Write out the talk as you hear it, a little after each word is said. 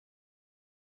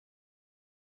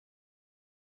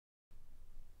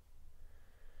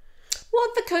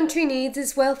What the country needs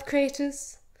is wealth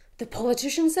creators. The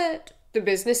politicians say it, the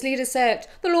business leaders say it,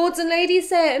 the lords and ladies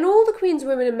say it, and all the queens,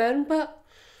 women and men, but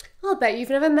I'll bet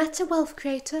you've never met a wealth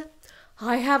creator.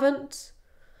 I haven't.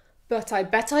 But I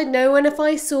bet I'd know one if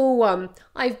I saw one.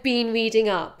 I've been reading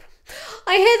up.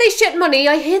 I hear they shit money,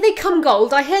 I hear they come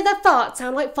gold, I hear their farts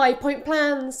sound like 5-point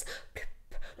plans.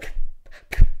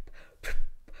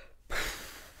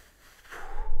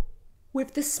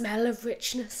 With the smell of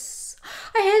richness.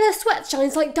 I hear their sweat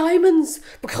shines like diamonds,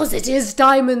 because it is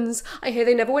diamonds. I hear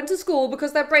they never went to school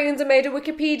because their brains are made of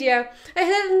Wikipedia. I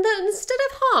hear that instead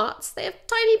of hearts, they have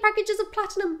tiny packages of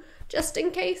platinum, just in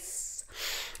case.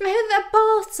 I hear that their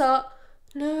baths are...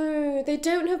 No, they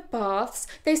don't have baths.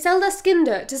 They sell their skin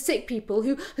dirt to sick people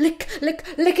who lick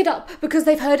it up because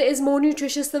they've heard it is more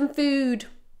nutritious than food.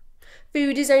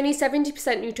 Food is only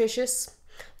 70% nutritious.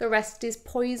 The rest is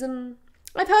poison.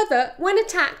 I've heard that, when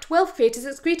attacked, wealth creators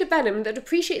excrete a venom that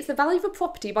depreciates the value of a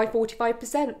property by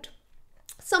 45%.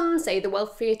 Some say the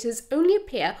wealth creators only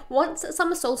appear once at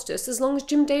summer solstice as long as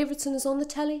Jim Davidson is on the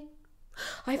telly.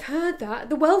 I've heard that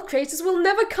the wealth creators will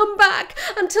never come back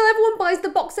until everyone buys the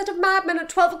box set of Mad Men at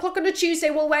 12 o'clock on a Tuesday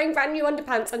while wearing brand new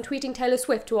underpants and tweeting Taylor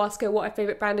Swift to ask her what her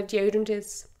favourite brand of deodorant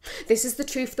is. This is the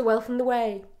truth, the wealth and the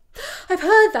way. I've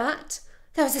heard that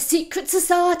there is a secret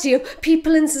society of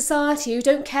people in society who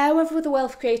don't care whether the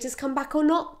wealth creators come back or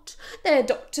not. They're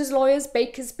doctors, lawyers,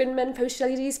 bakers, binmen, post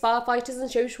ladies, firefighters and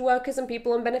social workers and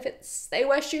people on benefits. They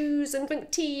wear shoes and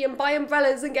drink tea and buy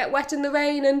umbrellas and get wet in the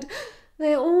rain, and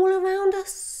they're all around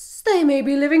us. They may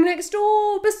be living next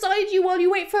door, beside you while you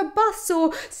wait for a bus,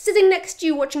 or sitting next to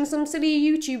you watching some silly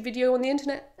YouTube video on the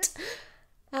internet.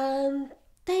 And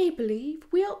they believe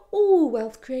we are all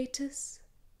wealth creators.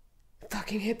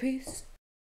 Fucking hippies.